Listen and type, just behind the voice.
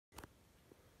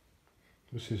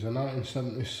This is a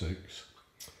 1976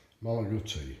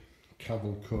 Malaguti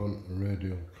Cavalcone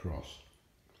radial cross.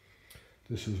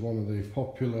 This is one of the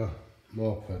popular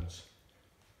mopeds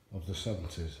of the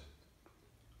 70s.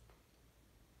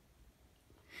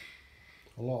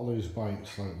 A lot of these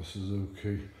bikes, like the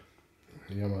Suzuki,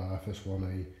 the Yamaha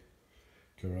FS1E,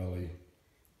 Pirelli,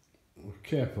 were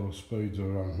capable of speeds of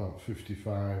around about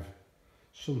 55,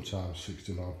 sometimes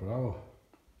 60 miles per hour.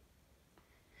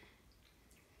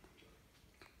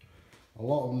 A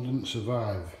lot of them didn't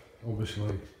survive,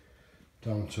 obviously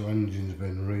down to engines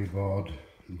being rebored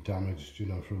and damaged, you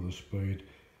know, through the speed.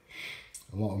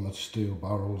 A lot of them had steel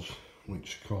barrels,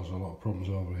 which caused a lot of problems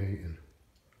overheating.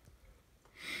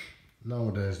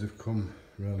 Nowadays they've become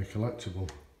really collectible.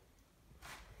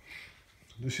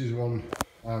 This is one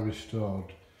I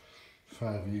restored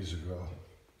 5 years ago.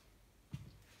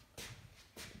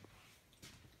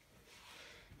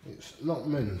 It's not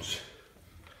mint.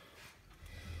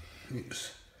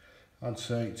 It's, I'd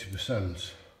say,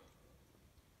 80%.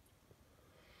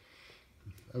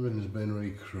 Everything's been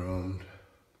re-chromed.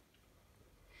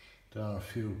 There are a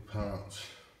few parts,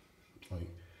 like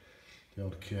the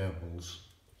old cables,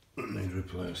 that need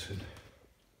replacing.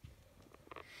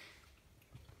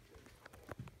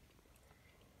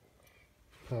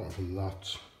 Apart from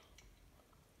that,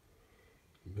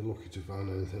 you'd be lucky to find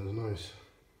anything as nice.